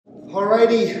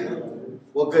Alrighty,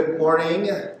 well, good morning.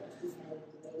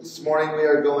 This morning we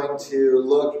are going to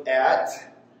look at,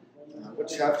 what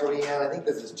chapter are we in? I think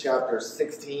this is chapter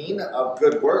 16 of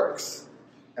Good Works.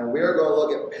 And we are going to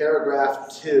look at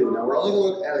paragraph 2. Now, we're only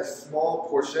going to look at a small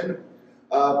portion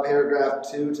of paragraph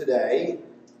 2 today.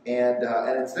 And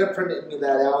instead of printing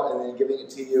that out and then giving it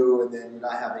to you and then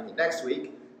not having it next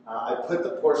week, I put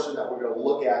the portion that we're going to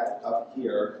look at up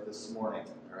here this morning.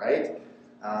 All right?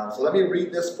 So let me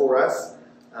read this for us.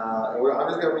 I'm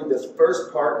just going to read this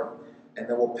first part, and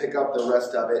then we'll pick up the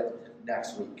rest of it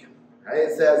next week. All right?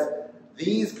 It says,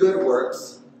 "These good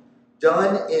works,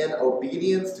 done in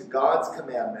obedience to God's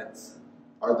commandments,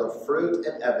 are the fruit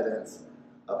and evidence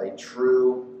of a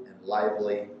true and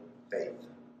lively faith."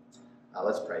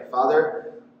 Let's pray.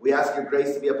 Father, we ask your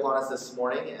grace to be upon us this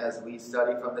morning as we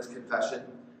study from this confession.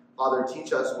 Father,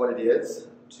 teach us what it is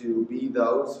to be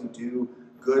those who do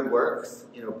good works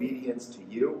in obedience to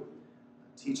you.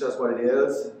 Teach us what it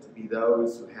is to be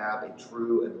those who have a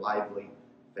true and lively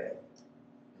faith.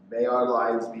 And may our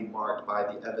lives be marked by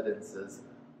the evidences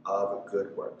of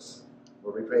good works.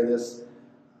 Lord, we pray this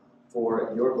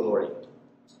for your glory.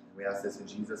 And we ask this in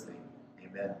Jesus' name.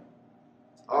 Amen.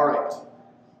 All right.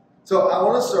 So I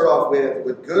want to start off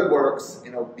with good works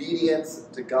in obedience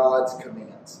to God's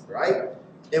commands, right?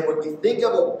 And when we think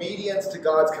of obedience to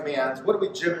God's commands, what do we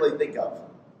generally think of?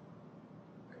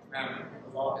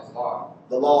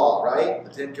 The law, right? The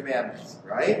Ten Commandments,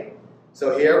 right?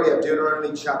 So here we have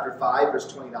Deuteronomy chapter 5, verse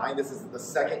 29. This is the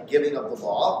second giving of the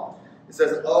law. It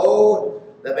says, "Oh,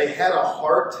 that they had a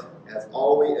heart as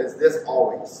this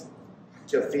always,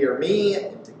 to fear me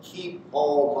and to keep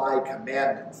all my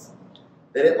commandments,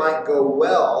 that it might go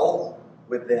well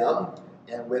with them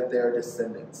and with their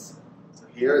descendants." So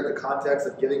here, in the context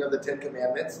of giving of the Ten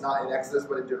Commandments, not in Exodus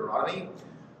but in Deuteronomy,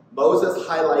 Moses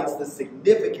highlights the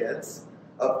significance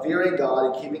of fearing God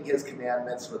and keeping his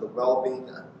commandments for the well-being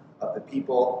of the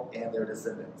people and their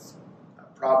descendants.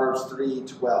 Proverbs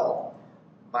 3:12,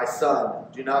 "My son,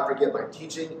 do not forget my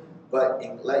teaching, but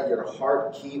let your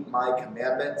heart keep my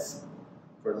commandments.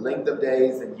 For length of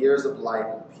days and years of life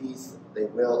and peace they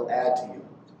will add to you."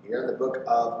 Here in the book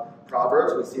of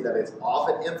Proverbs, we see that it's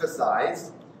often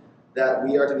emphasized that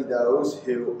we are to be those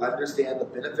who understand the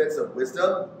benefits of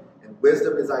wisdom, and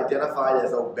wisdom is identified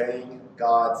as obeying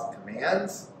God's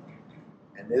commands,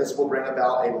 and this will bring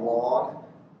about a long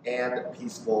and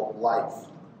peaceful life.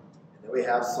 And then we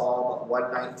have Psalm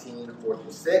 119,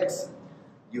 4-6.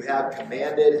 "You have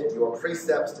commanded your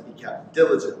precepts to be kept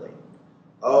diligently.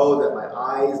 Oh, that my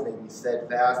eyes may be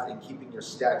steadfast in keeping your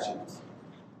statutes.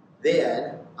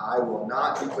 Then I will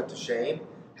not be put to shame,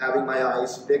 having my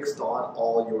eyes fixed on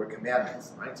all your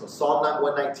commandments." Right? So Psalm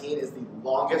 119 is the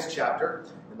longest chapter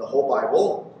in the whole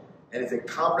Bible, and it's a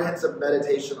comprehensive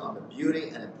meditation on the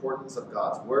beauty and importance of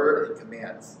God's word and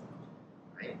commands.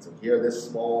 Right? So here, this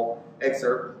small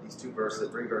excerpt, these three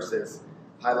verses,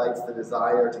 highlights the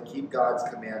desire to keep God's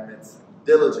commandments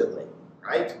diligently.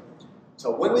 Right?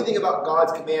 So when we think about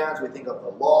God's commands, we think of the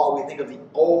law, we think of the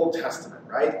Old Testament,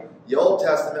 right? The Old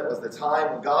Testament was the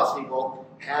time when God's people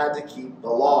had to keep the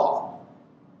law.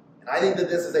 And I think that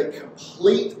this is a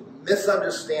complete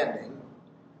misunderstanding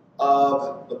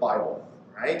of the Bible,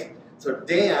 right? So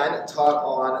Dan taught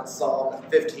on Psalm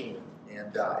 15,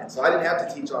 and so I didn't have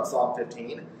to teach on Psalm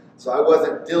 15, so I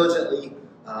wasn't diligently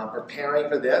preparing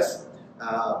for this,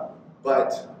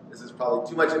 but this is probably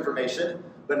too much information.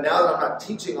 But now that I'm not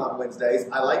teaching on Wednesdays,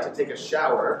 I like to take a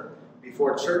shower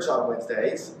before church on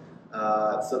Wednesdays,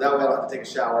 so that way I don't have to take a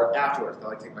shower afterwards. I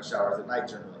like to take my showers at night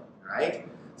generally, right?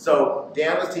 So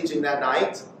Dan was teaching that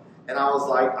night, and I was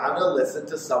like, I'm going to listen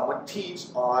to someone teach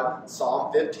on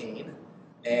Psalm 15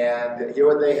 and hear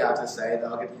what they have to say, and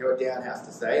then I'll get to hear what Dan has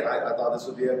to say. And I thought this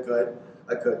would be a good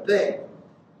thing,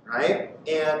 right?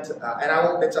 And I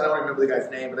won't mention, I don't remember the guy's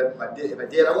name, but if I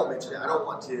did, I won't mention it. I don't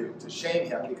want to shame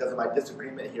him because of my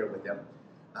disagreement here with him.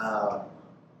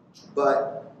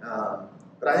 But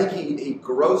I think he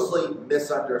grossly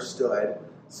misunderstood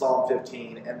Psalm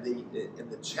 15, and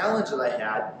the challenge that I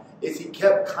had is he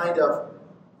kept kind of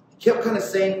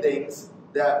saying things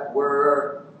that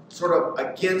were sort of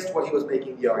against what he was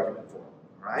making the argument for,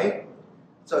 right?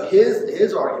 So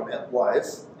his argument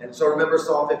was, and so remember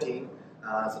Psalm 15.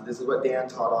 So this is what Dan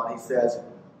taught on. He says,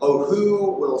 "Oh,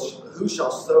 who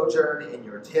shall sojourn in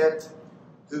your tent?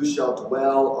 Who shall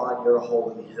dwell on your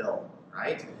holy hill?"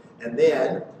 Right? And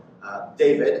then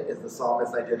David, is the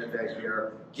psalmist identified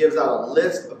here, gives out a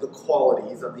list of the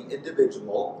qualities of the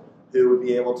individual who would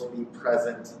be able to be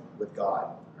present with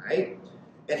God. Right?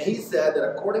 And he said that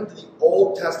according to the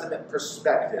Old Testament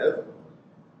perspective,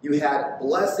 you had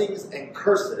blessings and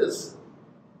curses,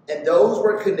 And those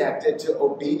were connected to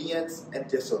obedience and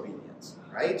disobedience,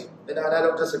 right? And I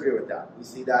don't disagree with that. We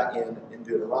see that in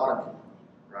Deuteronomy,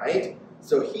 right?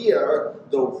 So here,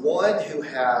 the one who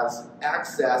has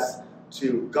access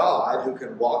to God, who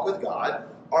can walk with God,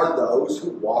 are those who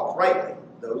walk rightly,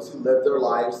 those who live their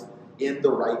lives in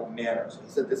the right manner. So he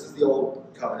said this is the old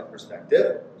covenant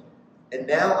perspective. And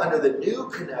now under the new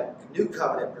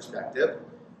covenant perspective,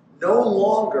 no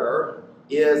longer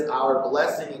is our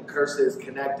blessing and curses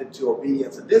connected to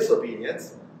obedience and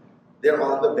disobedience. They're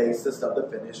on the basis of the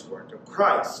finished work of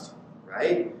Christ,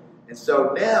 right? And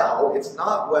so now it's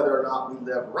not whether or not we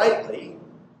live rightly,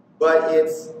 but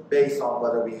it's based on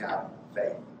whether we have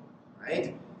faith,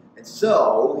 right? And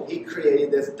so he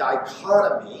created this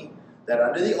dichotomy that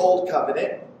under the old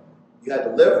covenant, you had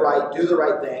to live right, do the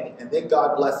right thing, and then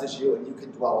God blesses you and you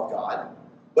can dwell with God.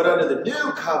 But under the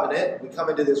new covenant, we come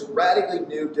into this radically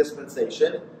new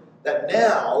dispensation that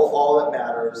now all that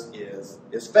matters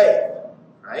is faith,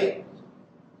 right?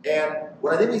 And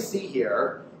what I think we see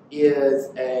here is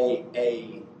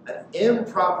an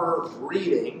improper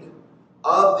reading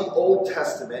of the Old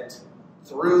Testament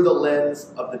through the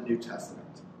lens of the New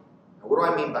Testament. Now, what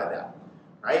do I mean by that?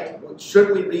 Right?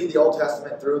 Should we read the Old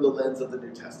Testament through the lens of the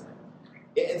New Testament?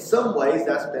 In some ways,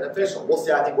 that's beneficial. We'll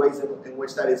see, I think, ways in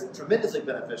which that is tremendously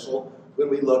beneficial when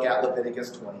we look at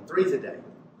Leviticus 23 today,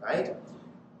 right?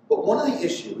 But one of the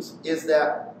issues is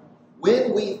that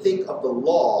when we think of the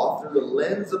law through the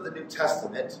lens of the New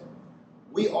Testament,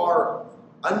 we are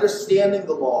understanding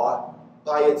the law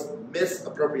by its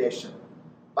misappropriation,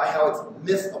 by how it's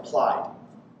misapplied.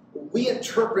 We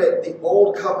interpret the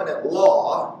Old Covenant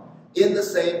law in the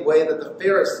same way that the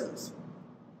Pharisees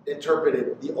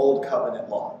interpreted the Old Covenant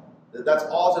law. That's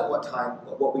often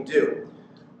what we do.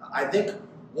 I think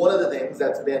one of the things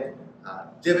that's been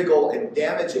difficult and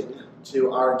damaging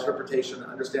to our interpretation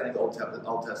and understanding of the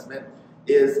Old Testament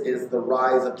is the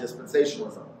rise of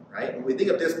dispensationalism, right? When we think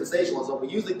of dispensationalism, we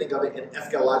usually think of it in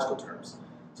eschatological terms.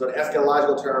 So in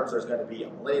eschatological terms, there's going to be a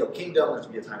millennial kingdom, there's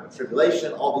going to be a time of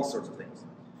tribulation, all these sorts of things.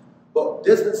 But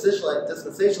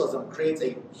dispensationalism creates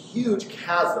a huge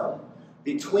chasm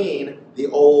between the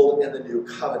old and the new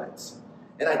covenants.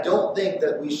 And I don't think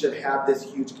that we should have this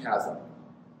huge chasm.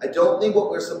 I don't think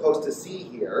what we're supposed to see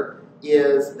here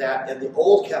is that in the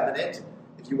old covenant,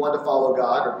 if you want to follow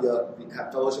God or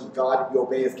have fellowship with God, you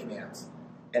obey his commands.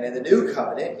 And in the new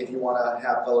covenant, if you want to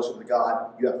have fellowship with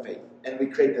God, you have faith. And we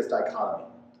create this dichotomy,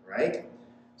 right?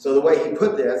 So the way he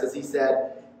put this is he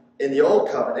said, in the old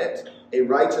covenant, a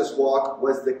righteous walk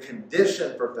was the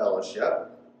condition for fellowship.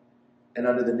 And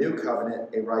under the new covenant,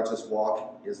 a righteous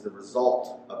walk is the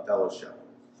result of fellowship.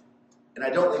 And I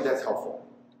don't think that's helpful.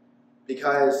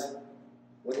 Because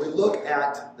when we look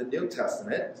at the New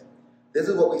Testament, this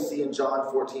is what we see in John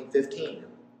 14:15.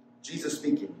 Jesus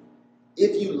speaking.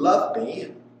 If you love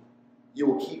me, you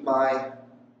will keep my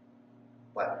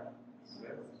what?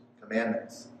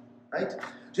 Commandments. Right?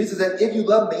 Jesus said, if you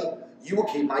love me, you will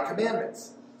keep my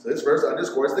commandments. So this verse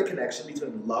underscores the connection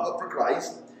between love for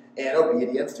Christ and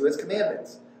obedience to his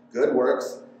commandments. Good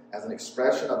works, as an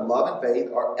expression of love and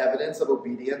faith, are evidence of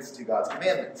obedience to God's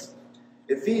commandments.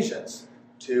 Ephesians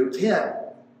 2:10.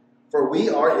 For we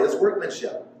are his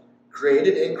workmanship,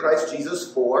 created in Christ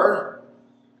Jesus for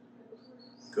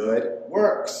good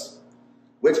works,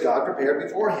 which God prepared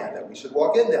beforehand that we should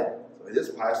walk in them. So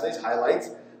this passage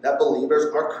highlights that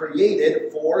believers are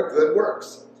created for good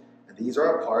works. And these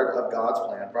are a part of God's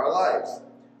plan for our lives.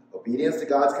 Obedience to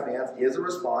God's commands is a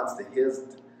response to his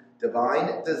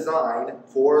divine design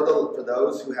for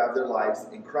those who have their lives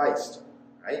in Christ.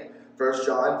 Right? 1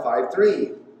 John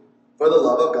 5:3. For the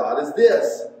love of God is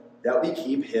this, that we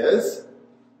keep his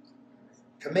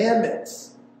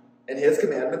commandments. And his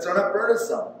commandments are not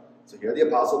burdensome. So here the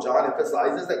Apostle John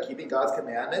emphasizes that keeping God's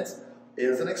commandments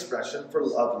is an expression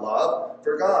of love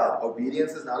for God.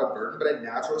 Obedience is not a burden, but a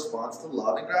natural response to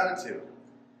love and gratitude.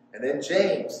 And then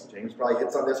James probably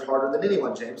hits on this harder than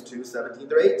anyone, James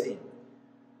 2:17-18.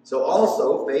 So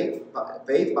also faith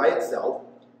by itself,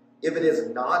 if it is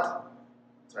not,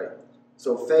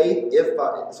 so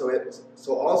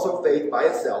also faith by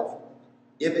itself,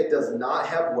 if it does not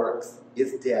have works,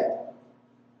 is dead.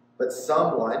 But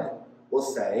someone will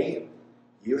say,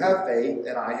 you have faith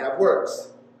and I have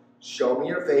works. Show me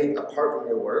your faith apart from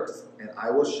your works, and I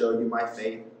will show you my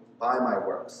faith by my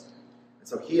works. And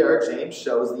so here, James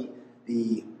shows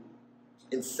the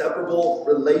inseparable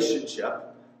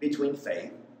relationship between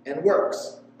faith and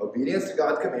works. Obedience to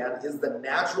God's command is the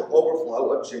natural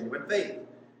overflow of genuine faith,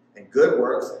 and good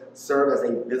works serve as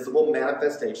a visible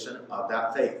manifestation of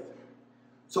that faith.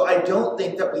 So I don't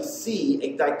think that we see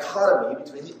a dichotomy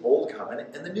between the Old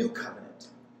Covenant and the New Covenant.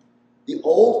 The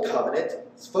old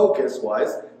covenant's focus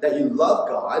was that you love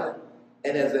God,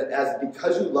 and as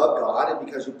because you love God and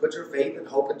because you put your faith and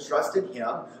hope and trust in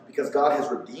Him, because God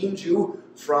has redeemed you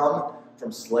from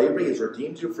slavery, He has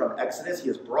redeemed you from Exodus, He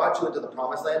has brought you into the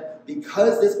promised land,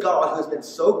 because this God who has been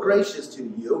so gracious to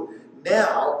you,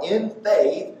 now in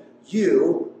faith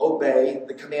you obey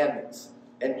the commandments.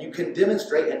 And you can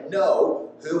demonstrate and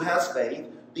know who has faith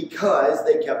because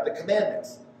they kept the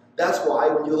commandments. That's why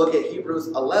when you look at Hebrews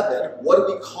 11, what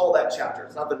do we call that chapter?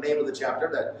 It's not the name of the chapter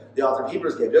that the author of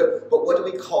Hebrews gave to it, but what do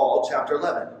we call chapter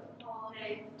 11?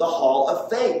 The Hall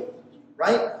of Faith,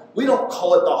 right? We don't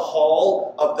call it the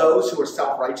Hall of those who are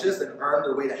self-righteous and earn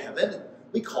their way to heaven.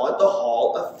 We call it the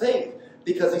Hall of Faith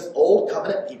because these old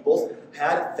covenant peoples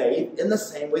had faith in the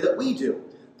same way that we do.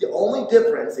 The only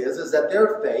difference is that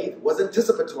their faith was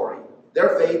anticipatory.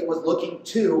 Their faith was looking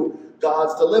to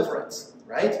God's deliverance,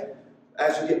 right?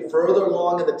 As you get further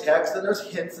along in the text, then there's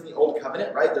hints in the Old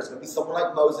Covenant, right? There's going to be someone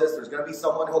like Moses. There's going to be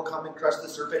someone who'll come and crush the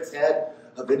serpent's head.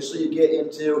 Eventually you get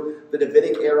into the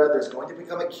Davidic era. There's going to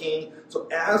become a king. So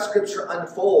as Scripture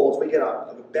unfolds, we get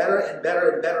a better and better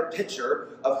and better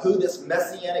picture of who this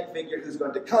messianic figure who's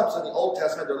going to come. So in the Old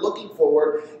Testament, they're looking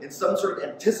forward in some sort of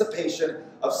anticipation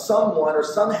of someone or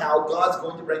somehow God's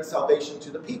going to bring salvation to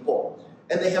the people.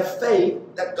 And they have faith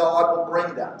that God will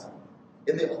bring that.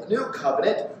 In the New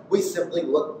Covenant, we simply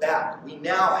look back. We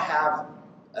now have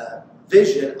a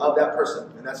vision of that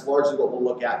person. And that's largely what we'll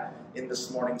look at in this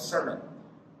morning's sermon.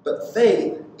 But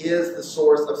faith is the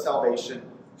source of salvation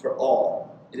for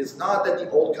all. It is not that the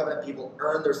Old Covenant people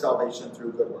earned their salvation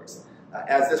through good works.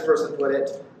 As this person put it,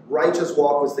 righteous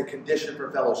walk was the condition for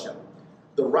fellowship.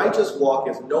 The righteous walk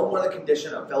is no more the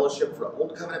condition of fellowship for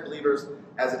Old Covenant believers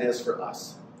as it is for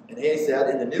us. And he said,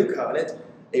 in the New Covenant,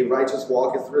 a righteous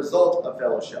walk is the result of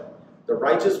fellowship. The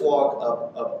righteous walk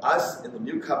of us in the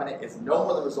New Covenant is no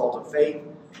more the result of faith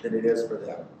than it is for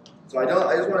them. So I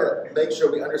just want to make sure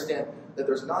we understand that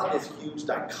there's not this huge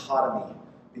dichotomy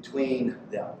between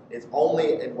them. It's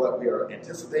only in what we are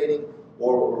anticipating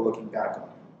or what we're looking back on.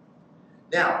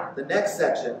 Now, the next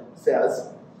section says,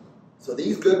 so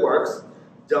these good works,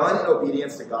 done in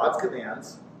obedience to God's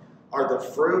commands, are the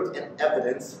fruit and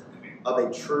evidence of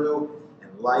a true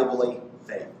and lively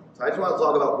faith. So I just want to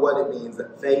talk about what it means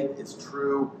that faith is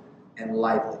true and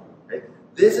lively. Right?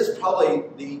 This is probably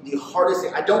the hardest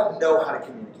thing. I don't know how to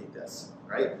communicate this.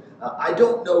 Right? I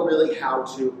don't know really how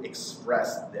to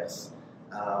express this.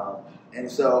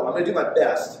 And so I'm going to do my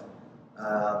best.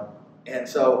 And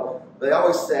so they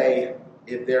always say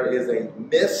if there is a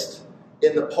mist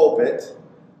in the pulpit,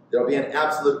 there will be an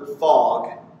absolute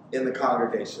fog in the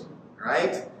congregation.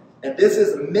 Right? And this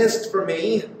is mist for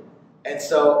me. And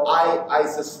so I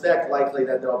suspect likely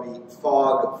that there will be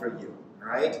fog for you,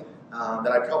 right?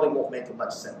 That I probably won't make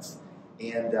much sense.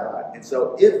 And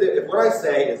so if what I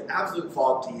say is absolute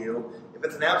fog to you, if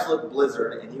it's an absolute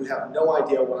blizzard and you have no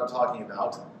idea what I'm talking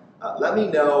about, let me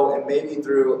know, and maybe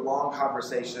through long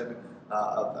conversation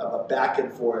of a back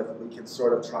and forth, we can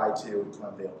sort of try to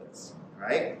unveil this, all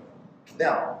right?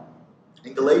 Now,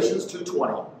 in Galatians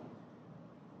 2:20,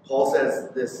 Paul says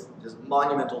this just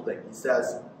monumental thing. He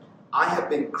says, I have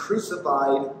been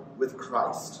crucified with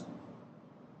Christ.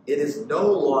 It is no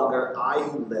longer I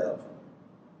who live,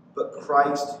 but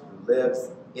Christ who lives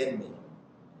in me.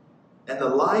 And the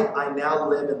life I now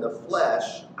live in the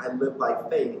flesh, I live by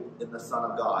faith in the Son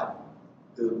of God,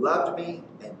 who loved me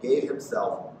and gave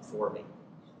himself for me.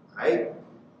 Right?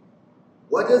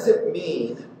 What does it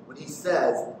mean when he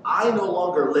says, I no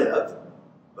longer live,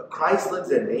 but Christ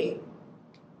lives in me?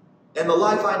 And the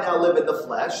life I now live in the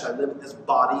flesh, I live in this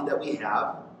body that we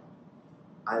have,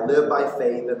 I live by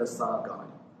faith in the Son of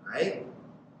God. Right?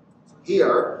 So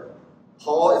here,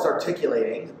 Paul is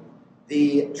articulating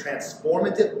the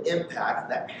transformative impact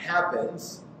that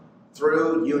happens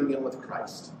through union with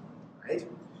Christ. Right?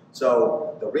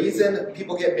 So the reason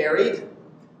people get married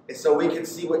is so we can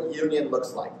see what union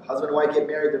looks like. Husband and wife get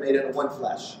married, they're made into one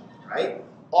flesh. Right?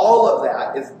 All of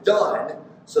that is done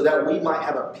so that we might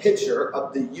have a picture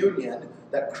of the union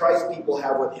that Christ's people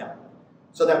have with him.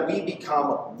 So that we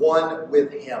become one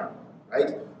with him.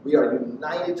 Right? We are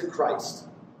united to Christ.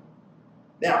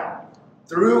 Now,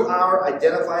 through our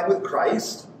identifying with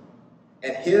Christ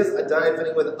and his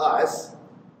identifying with us,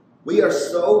 we are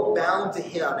so bound to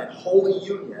him in holy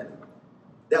union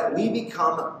that we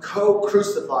become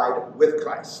co-crucified with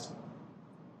Christ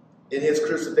in his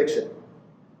crucifixion.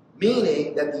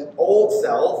 Meaning that the old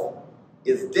self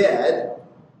is dead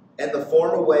and the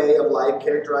former way of life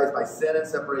characterized by sin and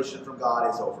separation from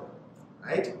God is over.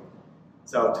 Right?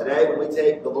 So today when we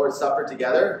take the Lord's Supper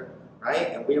together,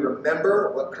 right, and we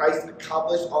remember what Christ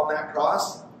accomplished on that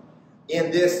cross, in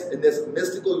this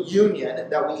mystical union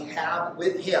that we have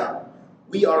with him,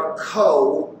 we are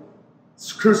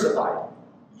co-crucified.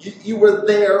 You were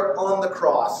there on the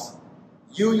cross.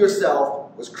 You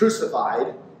yourself was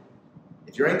crucified,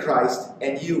 if you're in Christ,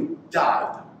 and you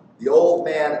died. The old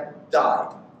man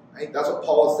died. Right? That's what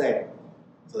Paul is saying.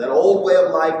 So that old way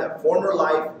of life, that former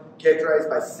life, characterized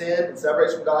by sin and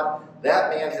separation from God, that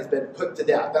man has been put to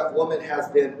death. That woman has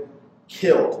been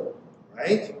killed.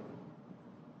 Right?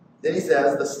 Then he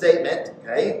says the statement,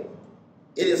 okay,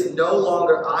 it is no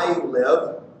longer I who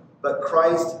live, but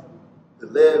Christ who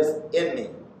lives in me.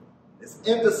 This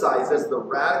emphasizes the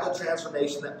radical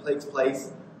transformation that takes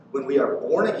place when we are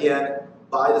born again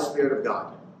by the Spirit of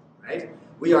God. Right?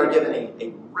 We are given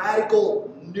a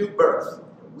radical new birth.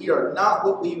 We are not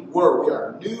what we were. We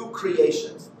are new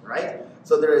creations. Right?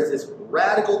 So there is this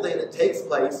radical thing that takes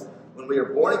place when we are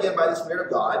born again by the Spirit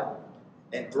of God.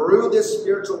 And through this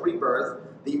spiritual rebirth,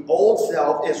 the old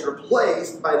self is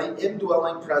replaced by the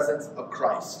indwelling presence of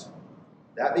Christ.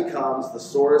 That becomes the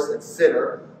source and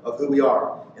center of who we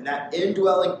are. And that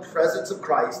indwelling presence of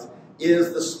Christ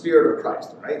is the Spirit of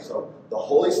Christ. Right? So the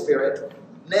Holy Spirit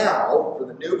now, for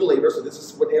the new believers, so this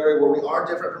is an area where we are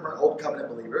different from our old covenant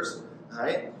believers.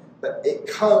 Right? But it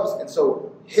comes, and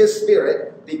so His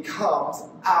Spirit becomes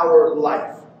our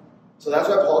life. So that's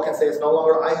why Paul can say it's no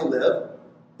longer I who live,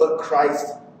 but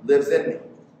Christ lives in me.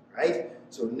 Right?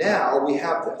 So now we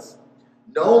have this.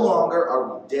 No longer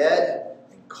are we dead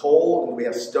and cold and we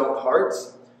have stone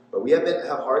hearts, but we have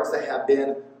hearts that have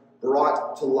been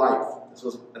brought to life. This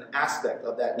was an aspect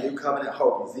of that new covenant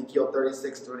hope, Ezekiel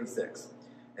 36:26.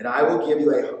 And I will give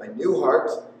you a new heart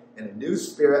and a new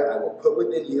spirit I will put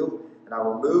within you, and I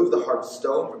will remove the heart of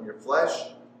stone from your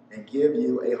flesh and give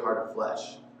you a heart of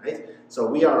flesh. Right? So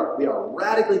we are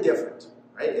radically different.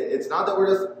 Right? It's not that we're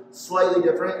just slightly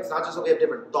different. It's not just that we have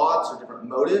different thoughts or different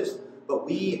motives, but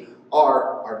we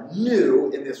are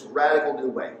new in this radical new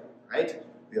way. Right?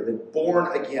 We have been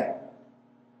born again.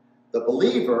 The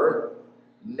believer,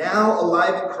 now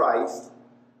alive in Christ,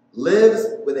 lives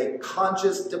with a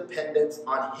conscious dependence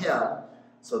on Him,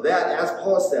 so that, as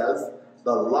Paul says,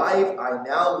 the life I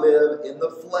now live in the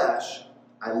flesh,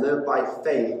 I live by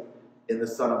faith in the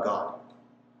Son of God.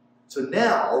 So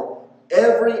now,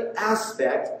 every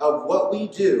aspect of what we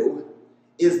do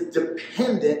is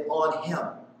dependent on Him.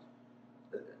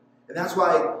 And that's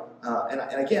why,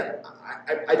 and again,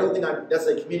 I don't think I'm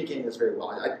necessarily communicating this very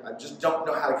well. I just don't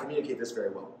know how to communicate this very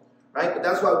well. Right? But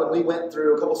that's why when we went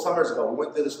through, a couple summers ago, we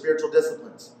went through the spiritual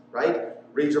disciplines. Right?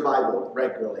 Read your Bible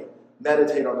regularly.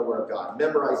 Meditate on the Word of God.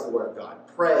 Memorize the Word of God.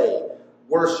 Pray.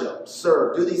 Worship.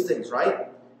 Serve. Do these things. Right?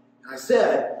 And I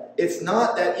said, it's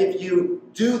not that if you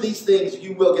do these things,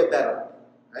 you will get better.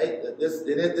 Right?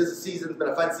 This season's been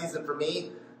a fun season for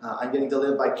me. I'm getting to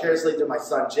live vicariously through my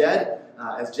son Jed,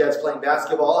 as Jed's playing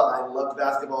basketball, and I loved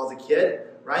basketball as a kid.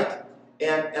 Right?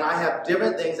 And I have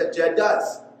different things that Jed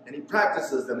does. And he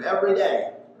practices them every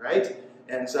day, right?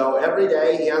 And so every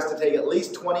day he has to take at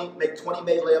least 20 made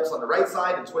layups on the right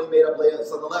side and 20 made up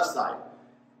layups on the left side.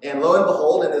 And lo and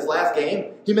behold, in his last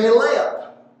game, he made a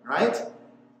layup, right?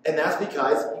 And that's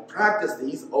because he practiced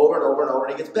these over and over and over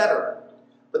and he gets better.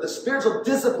 But the spiritual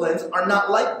disciplines are not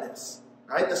like this,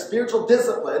 right? The spiritual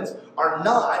disciplines are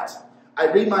not, I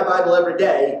read my Bible every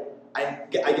day, I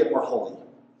get more holy.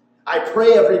 I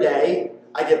pray every day,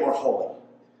 I get more holy.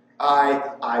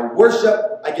 I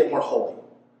worship, I get more holy.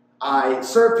 I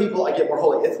serve people, I get more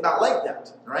holy. It's not like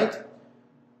that, right?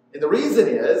 And the reason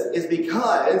is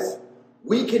because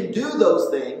we can do those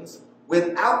things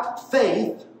without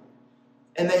faith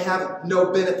and they have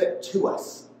no benefit to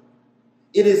us.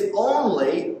 It is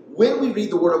only when we read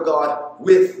the Word of God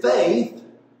with faith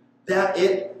that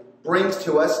it brings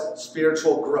to us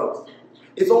spiritual growth.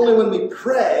 It's only when we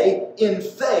pray in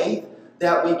faith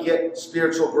that we get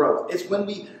spiritual growth. It's when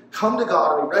we come to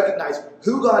God and we recognize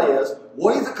who God is,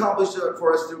 what He's accomplished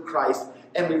for us through Christ,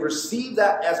 and we receive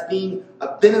that as being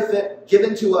a benefit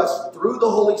given to us through the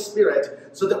Holy Spirit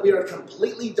so that we are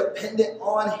completely dependent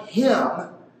on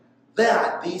Him,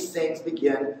 that these things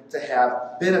begin to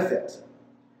have benefit.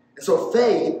 And so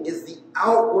faith is the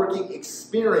outworking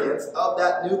experience of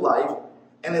that new life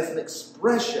and is an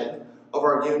expression of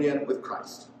our union with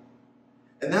Christ.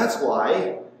 And that's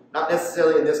why, not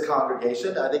necessarily in this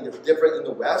congregation, I think it's different in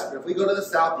the West, but if we go to the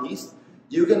Southeast,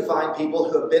 you can find people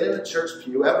who have been in a church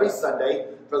pew every Sunday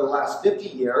for the last 50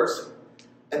 years,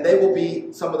 and they will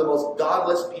be some of the most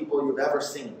godless people you've ever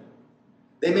seen.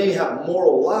 They may have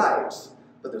moral lives,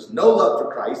 but there's no love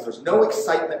for Christ, there's no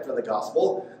excitement for the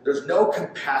gospel, there's no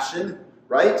compassion,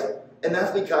 right? And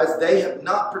that's because they have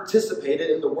not participated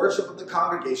in the worship of the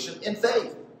congregation in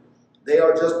faith. They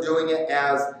are just doing it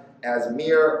as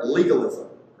mere legalism,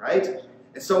 right?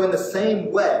 And so in the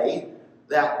same way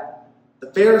that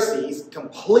the Pharisees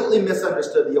completely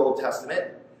misunderstood the Old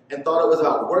Testament and thought it was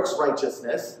about works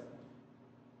righteousness,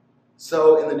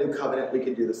 so in the New Covenant we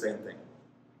can do the same thing.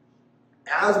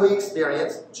 As we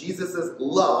experience Jesus'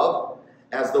 love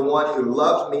as the one who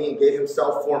loved me and gave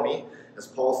himself for me, as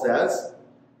Paul says,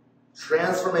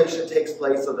 transformation takes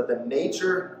place so that the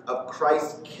nature of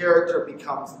Christ's character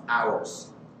becomes ours.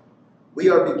 We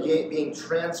are being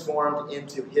transformed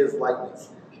into his likeness.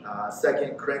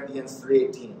 2 Corinthians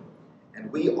 3:18.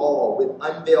 And we all, with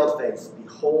unveiled face,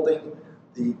 beholding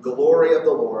the glory of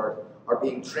the Lord, are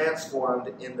being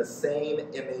transformed in the same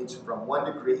image from one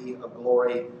degree of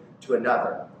glory to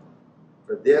another.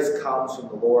 For this comes from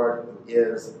the Lord who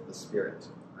is the Spirit.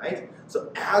 Right?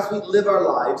 So as we live our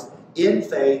lives in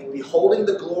faith, beholding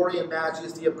the glory and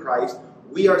majesty of Christ,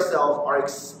 we ourselves are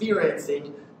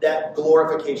experiencing that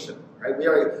glorification. Right? We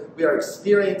are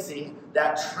experiencing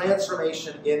that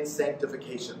transformation in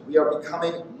sanctification. We are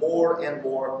becoming more and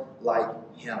more like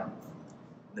him.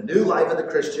 The new life of the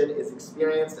Christian is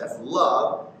experienced as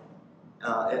love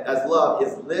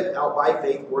is lived out by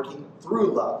faith working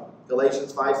through love.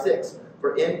 Galatians 5:6.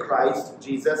 For in Christ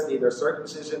Jesus neither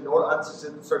circumcision nor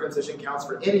uncircumcision counts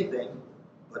for anything,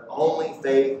 but only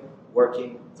faith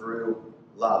working through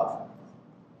love.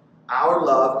 Our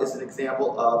love is an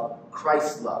example of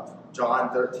Christ's love. John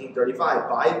 13:35.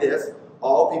 By this,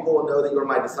 all people will know that you are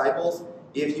my disciples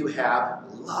if you have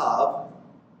love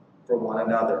for one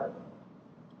another.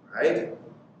 Right?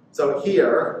 So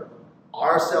here,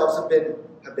 ourselves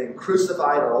have been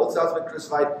crucified, our old selves have been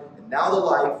crucified, and now the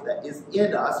life that is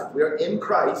in us, if we are in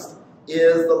Christ,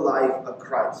 is the life of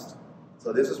Christ.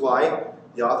 So this is why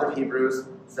the author of Hebrews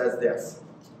says this.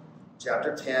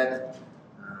 Chapter 10,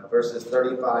 verses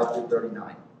 35 through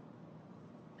 39.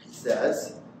 He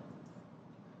says,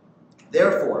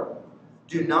 therefore,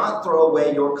 do not throw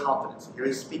away your confidence. Here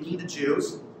he's speaking to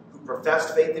Jews who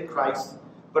professed faith in Christ,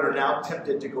 but are now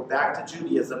tempted to go back to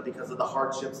Judaism because of the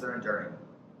hardships they're enduring.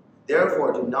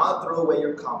 Therefore, do not throw away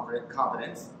your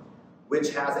confidence,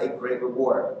 which has a great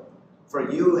reward. For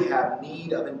you have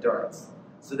need of endurance,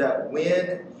 so that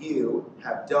when you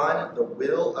have done the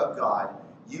will of God,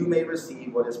 you may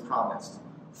receive what is promised.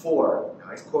 For,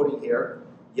 now he's quoting here,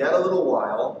 yet a little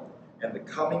while, and the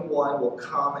coming one will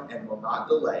come and will not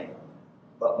delay,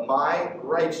 but my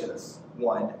righteous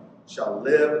one shall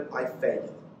live by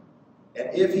faith. And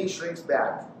if he shrinks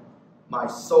back, my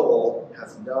soul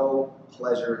has no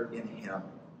pleasure in him.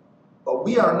 But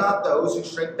we are not those who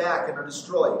shrink back and are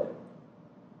destroyed,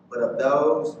 but of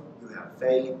those who have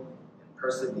faith and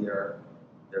persevere,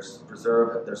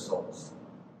 preserve their souls.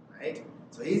 Right?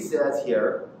 So he says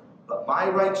here, but my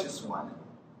righteous one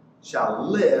shall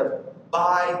live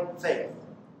by faith.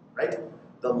 Right?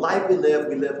 The life we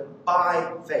live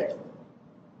by faith.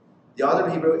 The author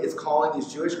of Hebrew is calling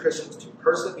these Jewish Christians to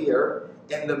persevere,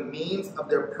 and the means of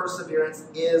their perseverance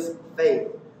is faith.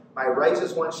 My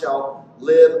righteous one shall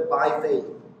live by faith.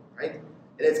 Right? And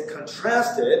it's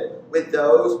contrasted with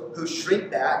those who shrink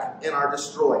back and are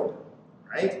destroyed.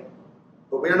 Right?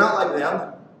 But we are not like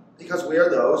them because we are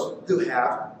those who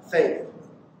have faith.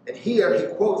 And here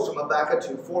he quotes from Habakkuk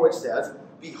 2:4, which says,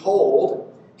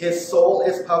 behold, his soul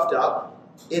is puffed up.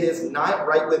 It is not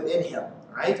right within him.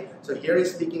 Right? So here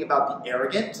he's speaking about the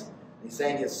arrogant. He's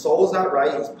saying his soul's not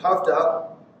right. He's puffed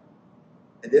up.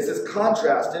 And this is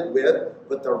contrasted with,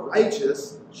 but the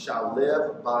righteous shall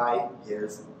live by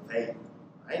his faith.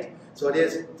 Right? So it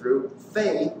is through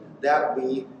faith that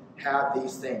we have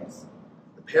these things.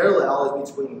 The parallel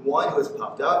is between one who is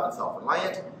puffed up and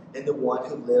self-reliant and the one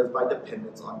who lives by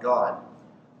dependence on God.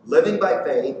 Living by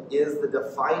faith is the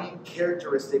defining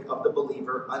characteristic of the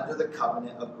believer under the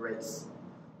covenant of grace,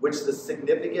 with the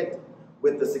significant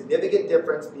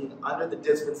difference being under the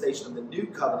dispensation of the new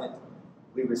covenant,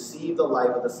 we receive the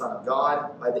life of the Son of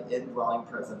God by the indwelling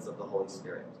presence of the Holy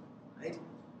Spirit. Right?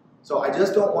 So I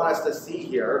just don't want us to see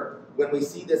here, when we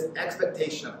see this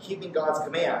expectation of keeping God's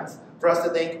commands, for us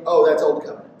to think, oh, that's old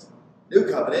covenant. New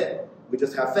covenant, we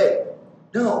just have faith.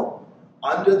 No.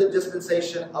 Under the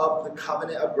dispensation of the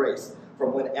covenant of grace,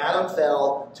 from when Adam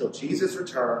fell till Jesus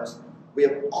returns, we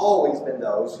have always been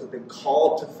those who have been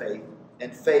called to faith,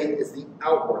 and faith is the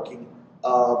outworking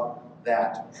of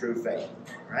that true faith.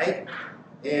 Right?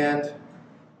 And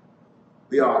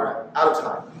we are out of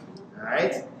time. All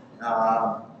right?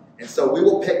 And so we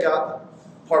will pick up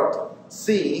part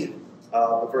C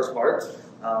of the first part,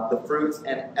 the fruits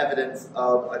and evidence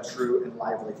of a true and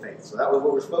lively faith. So that was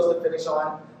what we're supposed to finish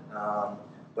on,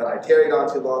 but I tarried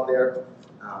on too long there.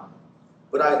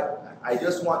 But I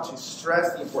just want to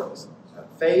stress the importance.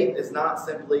 Faith is not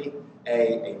simply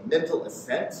a mental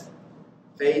assent.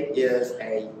 Faith is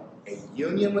a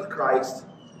union with Christ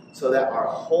so that our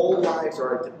whole lives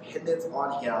are a dependence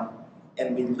on Him,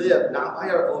 and we live not by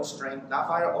our own strength, not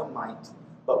by our own might,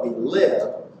 but we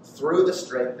live through the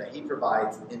strength that He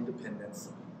provides, independence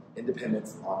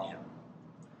on Him.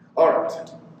 All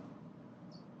right.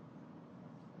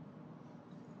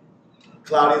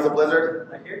 Cloudy as a blizzard.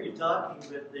 I hear you talking,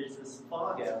 but there's this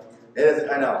fog out here. It is.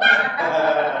 I know.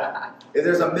 If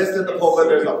there's a mist in the pulpit,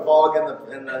 there's a fog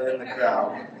in the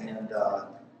crowd,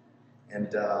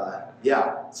 and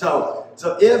yeah. So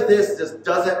if this just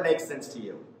doesn't make sense to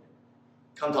you,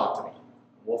 come talk to me.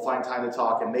 We'll find time to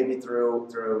talk, and maybe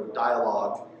through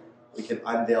dialogue, we can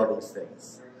unveil these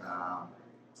things.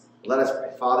 Let us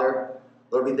pray. Father,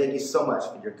 Lord, we thank you so much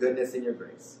for your goodness and your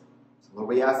grace. So Lord,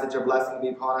 we ask that your blessing be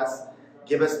upon us.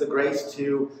 Give us the grace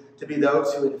to be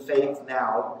those who in faith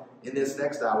now, in this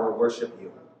next hour, worship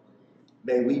you.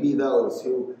 May we be those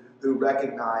who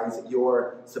recognize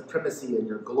your supremacy and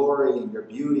your glory and your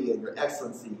beauty and your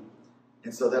excellency,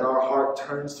 and so that our heart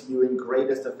turns to you in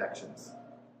greatest affections.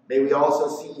 May we also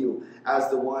see you as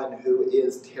the one who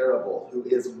is terrible, who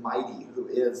is mighty, who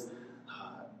is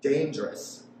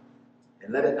dangerous.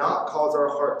 And let it not cause our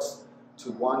hearts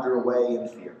to wander away in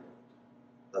fear.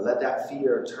 But let that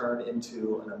fear turn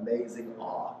into an amazing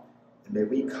awe. And may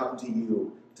we come to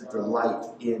you to delight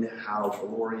in how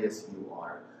glorious you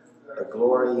are. A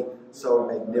glory so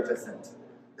magnificent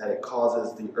that it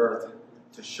causes the earth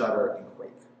to shudder and quake.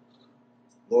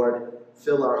 Lord,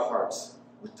 fill our hearts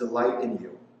with delight in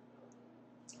you.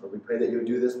 Lord, we pray that you would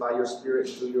do this by your Spirit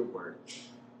through your word.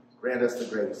 Grant us the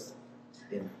grace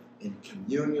in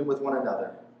communion with one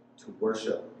another to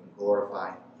worship and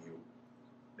glorify you.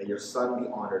 May your Son be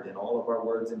honored in all of our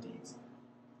words and deeds.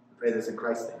 We pray this in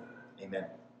Christ's name. Amen.